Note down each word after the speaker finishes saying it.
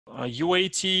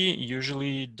UAT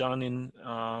usually done in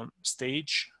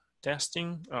stage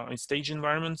testing, in stage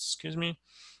environments, excuse me,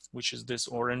 which is this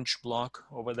orange block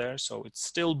over there. So it's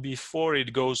still before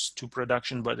it goes to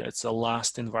production, but it's a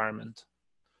last environment.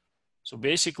 So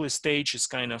basically stage is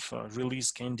kind of a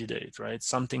release candidate, right?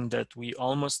 Something that we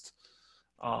almost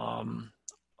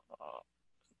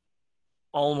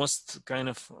kind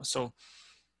of, so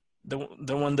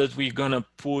the one that we're gonna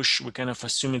push, we kind of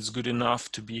assume it's good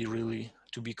enough to be really,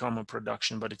 to become a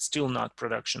production, but it's still not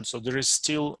production. So there is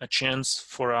still a chance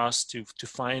for us to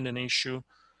find an issue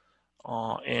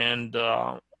and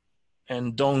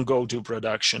don't go to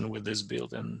production with this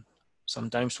build. And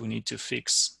sometimes we need to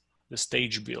fix the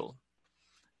stage build.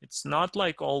 It's not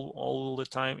like all the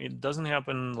time. It doesn't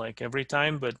happen like every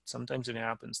time, but sometimes it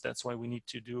happens. That's why we need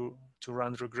to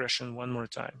run regression one more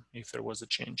time if there was a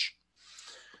change.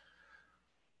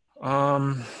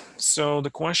 So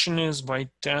the question is by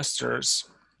testers.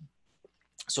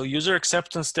 So user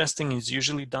acceptance testing is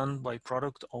usually done by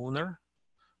product owner.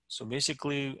 So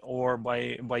basically, or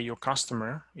by your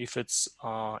customer, if it's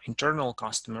internal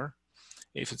customer.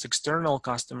 If it's external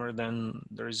customer, then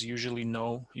there's usually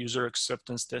no user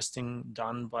acceptance testing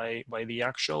done by the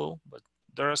actual, but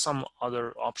there are some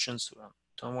other options.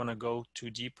 Don't want to go too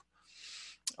deep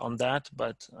on that,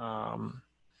 but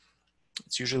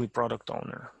it's usually product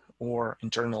owner or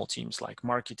internal teams like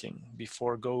marketing.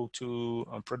 Before go to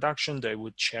production, they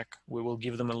would check. We will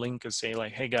give them a link and say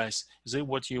like, hey guys, is it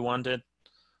what you wanted?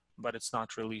 But it's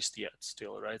not released yet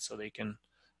still, right? So they can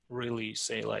really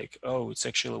say like, oh, it's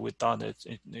actually, we thought it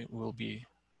will be,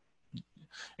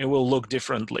 it will look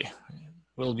differently.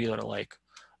 It will be like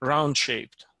round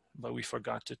shaped, but we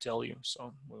forgot to tell you.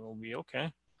 So we will be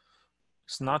okay.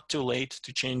 It's not too late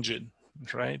to change it,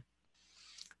 right?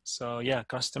 So yeah,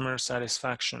 customer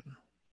satisfaction.